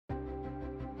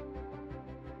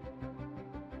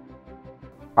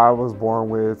I was born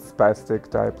with spastic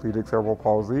diplegic cerebral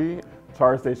palsy.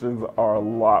 Charge stations are a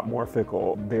lot more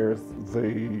fickle. There's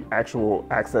the actual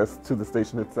access to the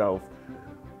station itself,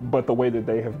 but the way that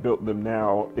they have built them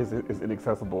now is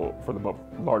inaccessible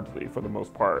largely for the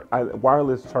most part.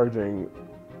 Wireless charging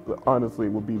honestly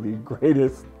would be the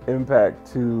greatest impact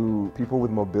to people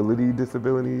with mobility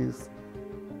disabilities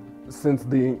since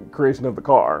the creation of the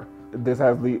car. This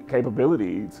has the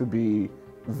capability to be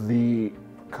the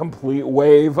complete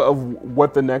wave of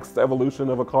what the next evolution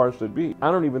of a car should be.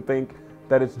 I don't even think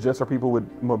that it's just for people with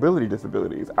mobility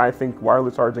disabilities. I think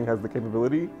wireless charging has the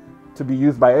capability to be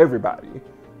used by everybody,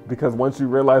 because once you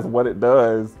realize what it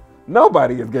does,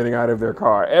 nobody is getting out of their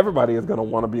car. Everybody is going to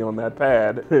want to be on that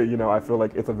pad. I feel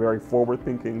like it's a very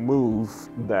forward-thinking move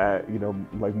that,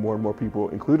 like more and more people,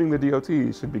 including the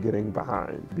DOT, should be getting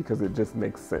behind, because it just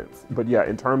makes sense. But yeah,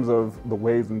 in terms of the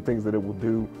ways and things that it will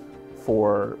do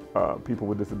for people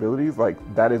with disabilities, like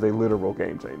that is a literal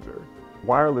game changer.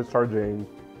 Wireless charging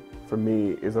for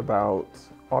me is about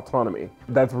autonomy.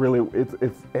 That's really,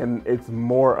 it's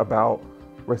more about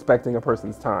respecting a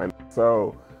person's time.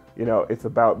 So, it's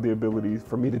about the ability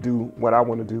for me to do what I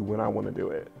want to do when I want to do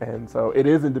it. And so it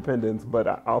is independence, but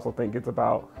I also think it's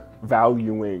about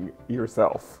valuing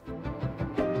yourself.